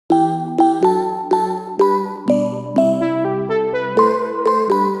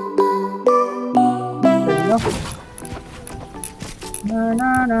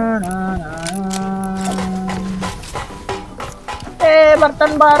ए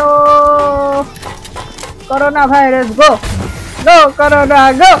बर्तन बारो corona virus go go corona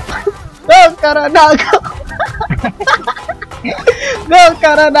go go corona go go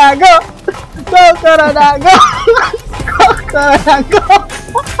corona go go corona go go corona go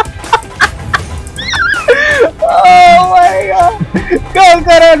oh my god go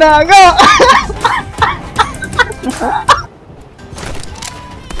corona go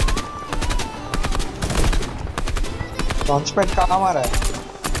launch pad कहाँ मारा है?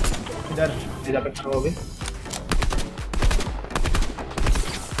 इधर इधर पे खड़ा हो गए।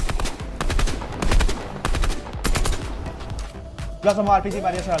 प्लस हम आरपीजी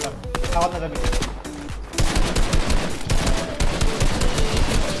मारिया से आला आवाज नजर भी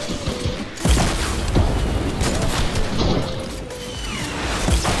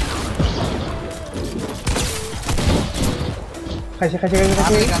कैसे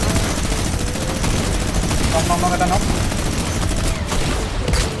Mama kata knock.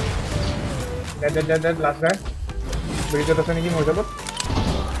 Dead last guy. Beri jatuh sini gini mau coba.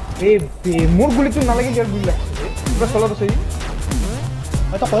 Mur guli tuh nalagi jalan gila. Terus kalau tuh sih,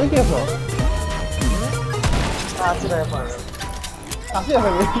 atau kalau dia apa? Kasih lah apa? Kasih apa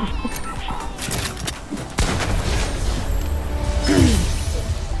ini?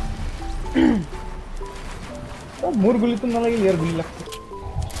 Oh mur guli tuh nalagi liar gila.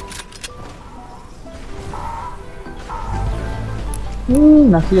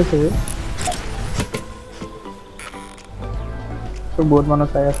 Nasi আছে তো বহুত মানুষ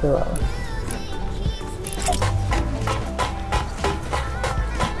চাই আছে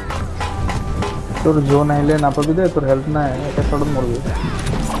তোর zone আইলে না পাবি দে তোর হেল্প নাই এটা সড়ন মরবি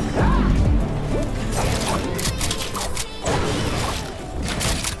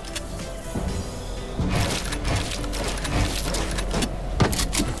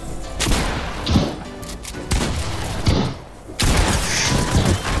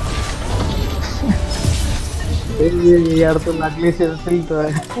यार तो नकली सेंसिल तो है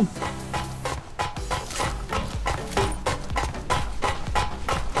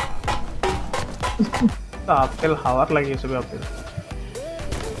आपके हवा लगी सुबह आपके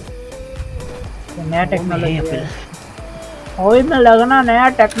नया टेक्नोलॉजी है ओए में लगना नया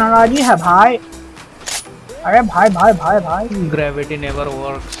टेक्नोलॉजी है भाई अरे भाई भाई भाई भाई ग्रेविटी नेवर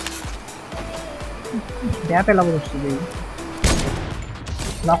वर्क्स यहाँ पे लगो उससे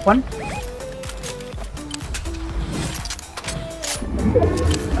लॉक वन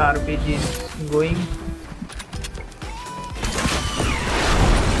RPG going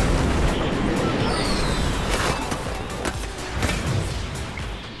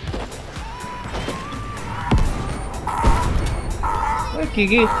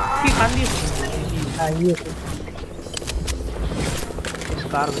की खानी आइए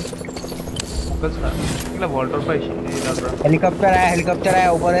स्कार में बस क्या वॉल्टर पे लग रहा हेलीकॉप्टर है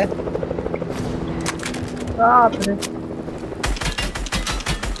ऊपर है बाप रे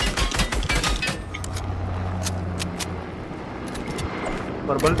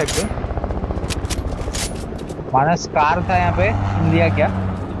पर्पल टैग पे मानस कार था यहाँ पे इंडिया क्या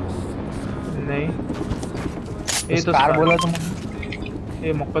नहीं ये तो कार बोला तुम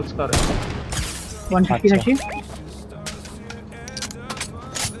ये मक्कल स्कार है 150 नशी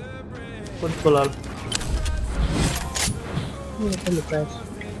कुछ बोला ये तो लिखा है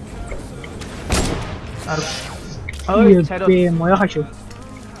और ये पे मोया खाशो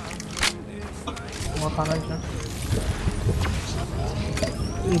वो खाना है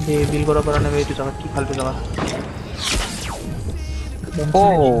ये बिल करा पड़ा नहीं तो जगह की फालतू जगह ओ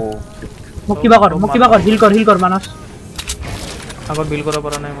मुक्की बाकर हिल कर मानस अगर बिल करा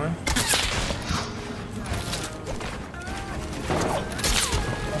पड़ा नहीं मैं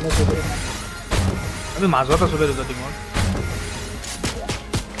अभी माजवा तो सुबह देता टीम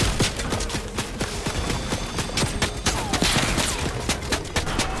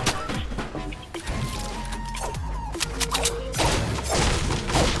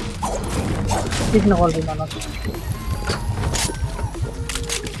किसने कॉल की मानस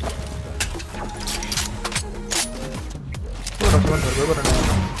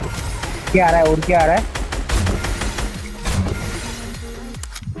क्या आ रहा है और क्या आ रहा है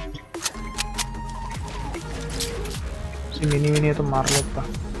मिनी है तो मार लेता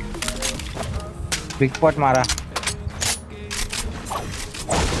बिग पॉट मारा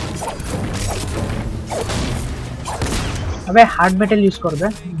अबे हार्ड मेटल यूज कर बे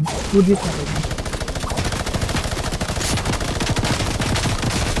टू दिस मेटल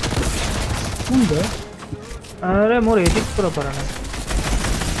अरे मोर एडिट पूरा पड़ा ना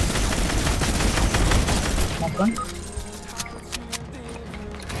कौन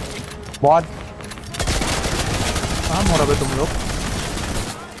बहुत कहाँ मोरा बे तुम लोग?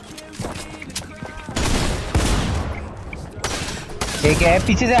 एक है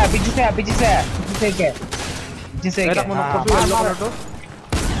पीछे से है पीछे से है पीछे से है पीछे से क्या पीछे से क्या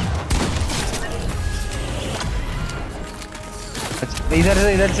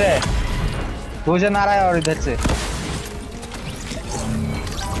इधर से दो जन आ रहा है और इधर से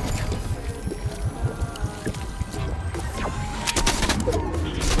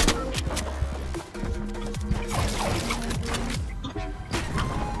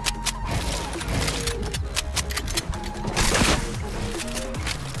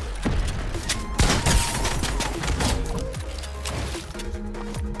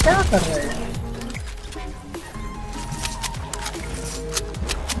क्या कर रहे हैं?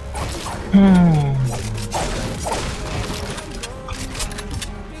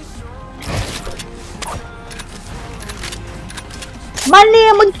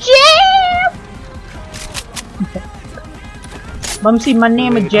 मन्ने मुझे बमसी मन्ने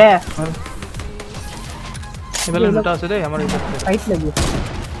मुझे ये वाला लुटा से दे हमारे इधर से फाइट लगी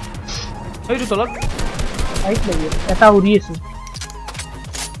ए जो तलक फाइट लगी ऐसा हो रही है इसे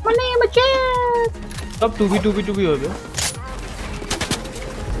मन्ने मुझे तब 2v2v2v हो गया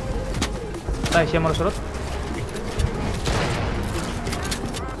ऐसे हमारा शरत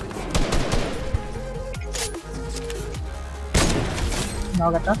ना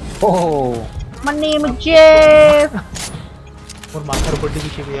कहता ओह मन्ने मुझे और माथार ऊपर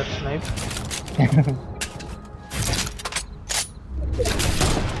पीछे भी यार स्नाइप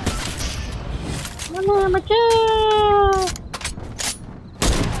मन्ने मुझे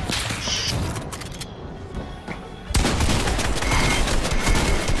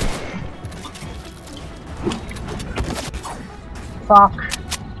fuck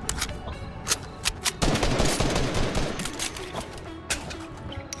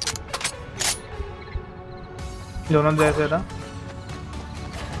दोनों जैसे था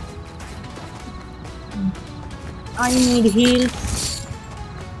I need heals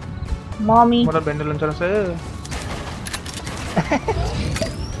mommy मोरा बैंडल लंचर से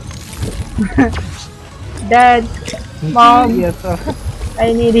dad mom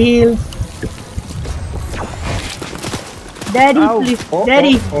I need heals daddy Ow. please Oh,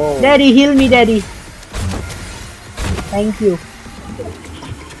 daddy oh, oh. daddy heal me daddy thank you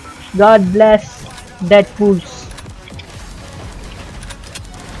God bless Deadpools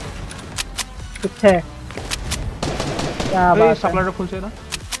कुछ है क्या ए बात है सप्लायर फुल से ना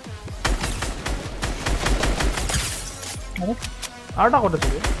अरे आटा कोटे से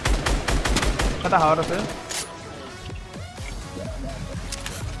कता हावर से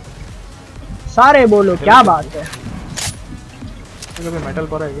सारे बोलो क्या बात है ये कभी मेटल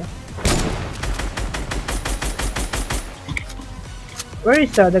पर है क्या Where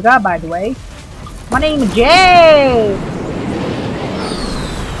is the other guy by the way my name is Jay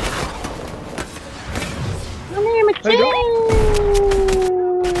my name is Jay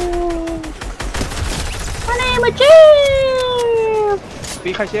my name is Jay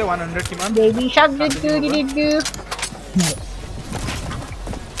P खाई से 100 की मान baby shark do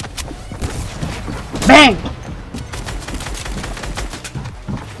bang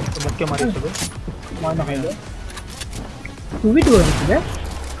तो मुक्के मारे सब मारना है 2v2 है इसमें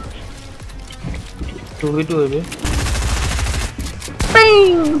 2v2 है बे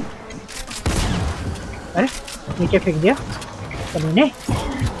bang अरे नीचे फेंक दिया कमीने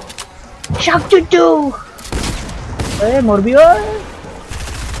shark do अरे मोरबी ओए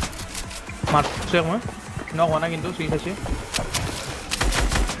मार से मैं नॉक होना किंतु सी खाई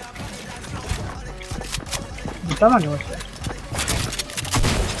दूसरा मारने उससे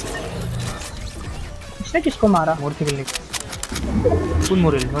इसने किसको मारा मोर के लिए कौन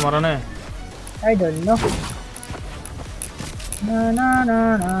मोरेल मैं मारा ना I don't know na na na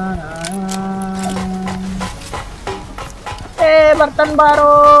na na बर्तन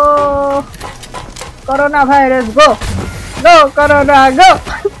बारो corona virus go go corona go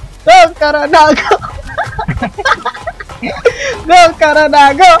go corona go go corona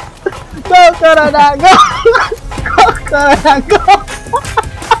go go corona go go corona go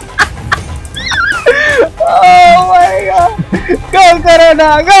oh my god go corona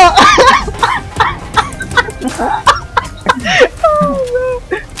गो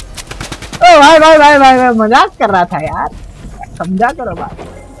ओ भाई भाई भाई भाई मजाक कर रहा था यार समझा करो बात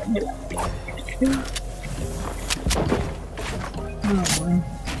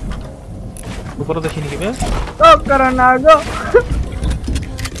ऊपर तो देखी नहीं बे गो कोरोना गो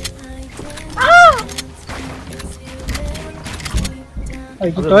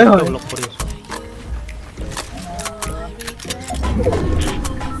तो है ब्लॉक पड़ी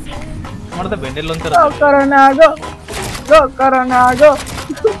the bandit launcher. Go Corona, go. Go Corona, go.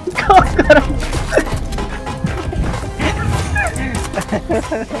 Go Corona.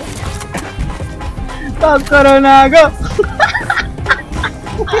 Go Corona, go.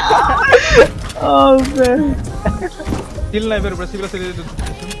 Oh man. Kill na pero press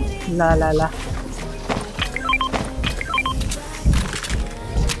La la la.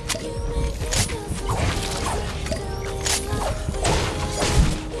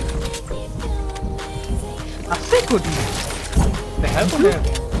 Good. The help of them.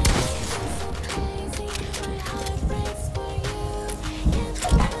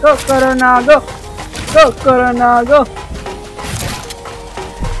 Go Corona, go. Go Corona, go.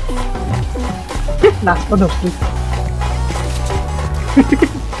 Last one, please.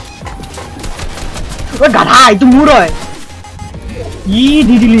 What gada? Itu murah. Ih,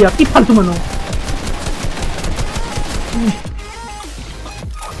 di lihat. Ki फालतू मनो.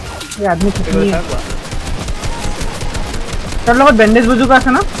 ये आदमी कितनी तर লগত bandage বুজুক আছে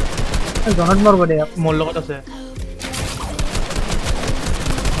না জনত মরব দে মোৰ লগত আছে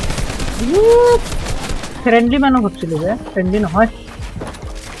ফ্রেন্ডলি মানুহ হচ্ছিল যে ফ্রেন্ডলি নহয়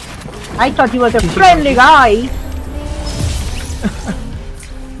I thought he was a friendly guy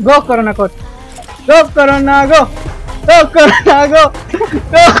go corona code go corona go go corona go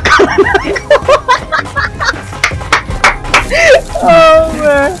go corona go oh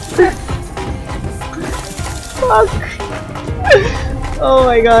man fuck oh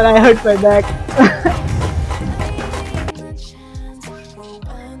my god I hurt my back